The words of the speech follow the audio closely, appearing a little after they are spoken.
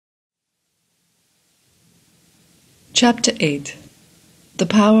Chapter 8. The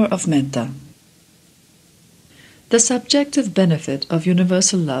Power of Metta. The subjective benefit of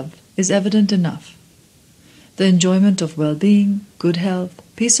universal love is evident enough. The enjoyment of well-being, good health,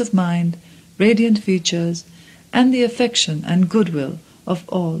 peace of mind, radiant features, and the affection and goodwill of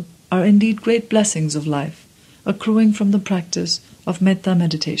all are indeed great blessings of life, accruing from the practice of Metta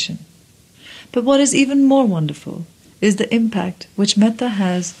meditation. But what is even more wonderful is the impact which Metta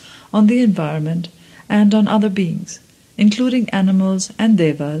has on the environment and on other beings, including animals and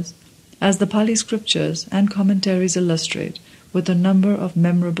devas, as the Pali scriptures and commentaries illustrate with a number of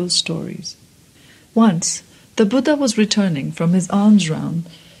memorable stories. Once, the Buddha was returning from his alms round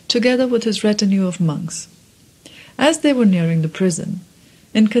together with his retinue of monks. As they were nearing the prison,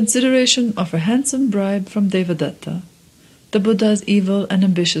 in consideration of a handsome bribe from Devadatta, the Buddha's evil and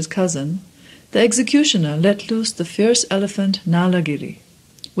ambitious cousin, the executioner let loose the fierce elephant Nalagiri,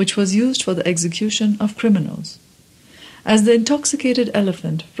 which was used for the execution of criminals. As the intoxicated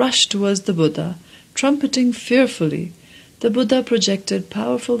elephant rushed towards the Buddha, trumpeting fearfully, the Buddha projected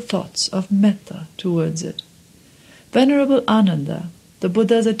powerful thoughts of Metta towards it. Venerable Ananda, the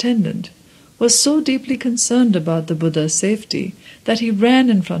Buddha's attendant, was so deeply concerned about the Buddha's safety that he ran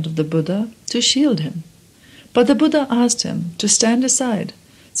in front of the Buddha to shield him. But the Buddha asked him to stand aside,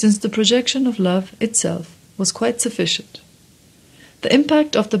 since the projection of love itself was quite sufficient. The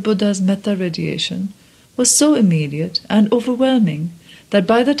impact of the Buddha's Metta radiation was so immediate and overwhelming that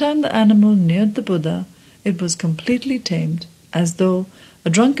by the time the animal neared the Buddha, it was completely tamed, as though a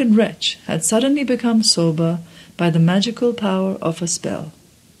drunken wretch had suddenly become sober by the magical power of a spell.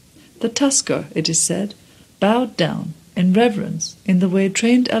 The tusker, it is said, bowed down in reverence in the way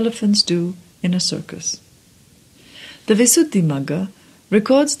trained elephants do in a circus. The Visuddhimagga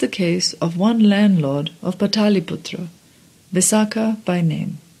records the case of one landlord of Pataliputra, Visakha by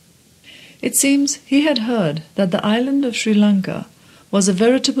name. It seems he had heard that the island of Sri Lanka was a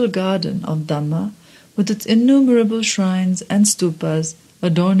veritable garden of Dhamma, with its innumerable shrines and stupas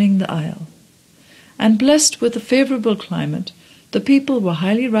adorning the isle. And blessed with a favorable climate, the people were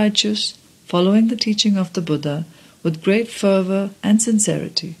highly righteous, following the teaching of the Buddha with great fervor and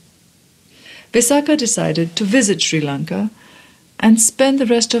sincerity. Visakha decided to visit Sri Lanka and spend the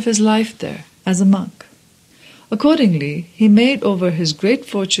rest of his life there as a monk. Accordingly, he made over his great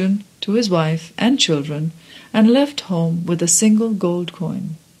fortune to his wife and children and left home with a single gold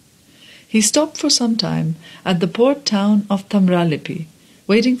coin. He stopped for some time at the port town of Tamralipi,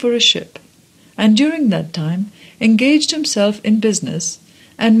 waiting for a ship, and during that time engaged himself in business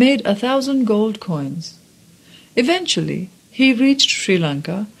and made 1,000 gold coins. Eventually, he reached Sri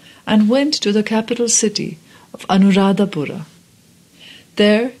Lanka and went to the capital city of Anuradhapura.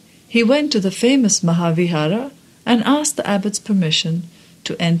 There, he went to the famous Mahavihara and asked the abbot's permission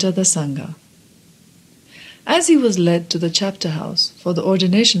to enter the Sangha. As he was led to the chapter house for the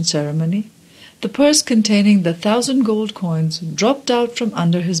ordination ceremony, the purse containing the 1,000 gold coins dropped out from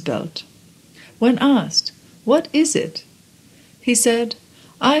under his belt. When asked, "What is it?" he said,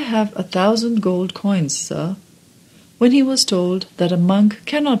 "I have 1,000 gold coins, sir." When he was told that a monk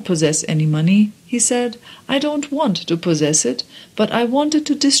cannot possess any money, he said, "I don't want to possess it, but I wanted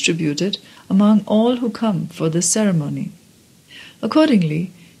to distribute it among all who come for this ceremony."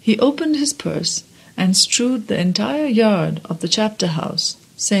 Accordingly, he opened his purse and strewed the entire yard of the chapter house,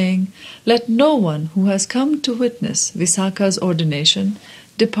 saying, "Let no one who has come to witness Visakha's ordination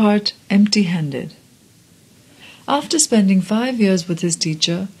depart empty-handed." After spending 5 years with his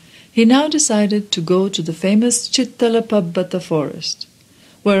teacher, he now decided to go to the famous Chittalapabbata forest,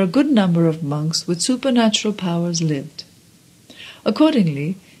 where a good number of monks with supernatural powers lived.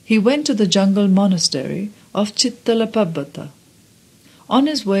 Accordingly, he went to the jungle monastery of Chittalapabbata. On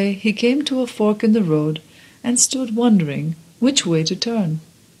his way, he came to a fork in the road and stood wondering which way to turn.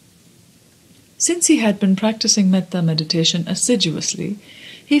 Since he had been practicing Metta meditation assiduously,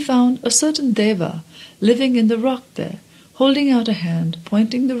 he found a certain deva living in the rock there, holding out a hand,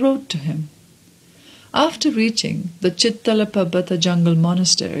 pointing the road to him. After reaching the Chittalapabbata jungle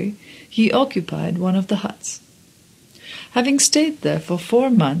monastery, he occupied one of the huts. Having stayed there for 4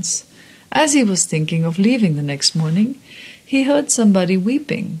 months, as he was thinking of leaving the next morning, he heard somebody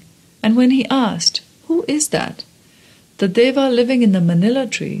weeping, and when he asked, "Who is that?" the deva living in the manila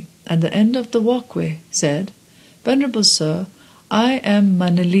tree at the end of the walkway said, "Venerable sir, I am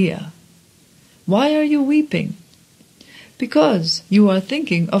Maniliya." "Why are you weeping?" "Because you are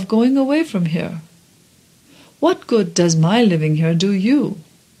thinking of going away from here." "What good does my living here do you?"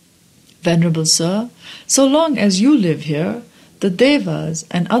 "Venerable sir, so long as you live here, the devas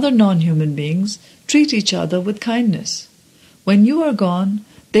and other non-human beings treat each other with kindness. When you are gone,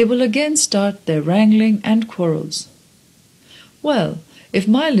 they will again start their wrangling and quarrels. Well, if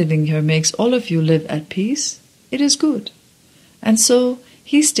my living here makes all of you live at peace, it is good. And so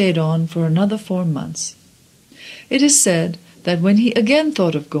he stayed on for another 4 months. It is said that when he again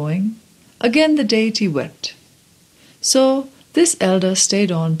thought of going, again the deity wept. So this elder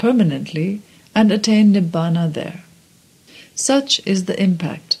stayed on permanently and attained Nibbana there. Such is the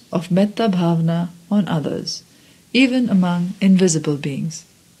impact of Metta Bhavana on others, even among invisible beings.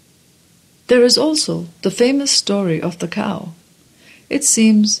 There is also the famous story of the cow. It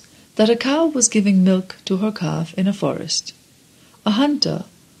seems that a cow was giving milk to her calf in a forest. A hunter,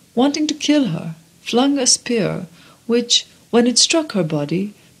 wanting to kill her, flung a spear which, when it struck her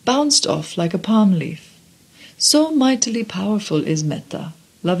body, bounced off like a palm leaf. So mightily powerful is metta,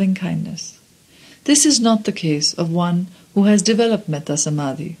 loving kindness. This is not the case of one who has developed metta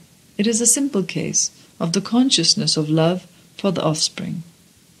samadhi. It is a simple case of the consciousness of love for the offspring.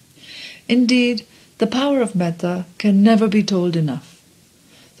 Indeed, the power of metta can never be told enough.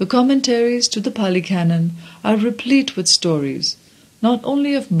 The commentaries to the Pali Canon are replete with stories, not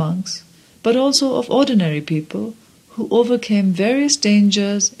only of monks, but also of ordinary people who overcame various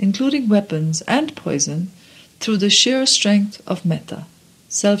dangers, including weapons and poison, through the sheer strength of metta,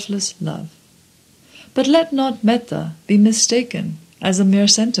 selfless love. But let not metta be mistaken as a mere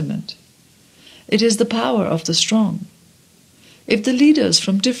sentiment. It is the power of the strong. If the leaders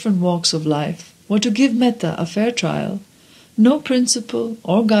from different walks of life were to give metta a fair trial, no principle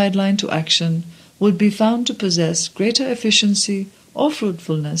or guideline to action would be found to possess greater efficiency or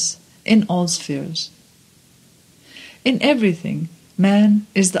fruitfulness in all spheres. In everything, man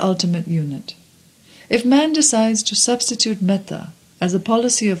is the ultimate unit. If man decides to substitute metta as a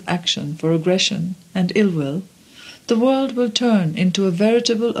policy of action for aggression and ill will, the world will turn into a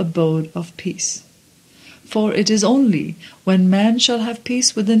veritable abode of peace. For it is only when man shall have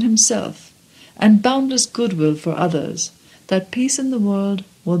peace within himself and boundless goodwill for others that peace in the world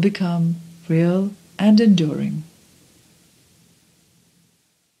will become real and enduring.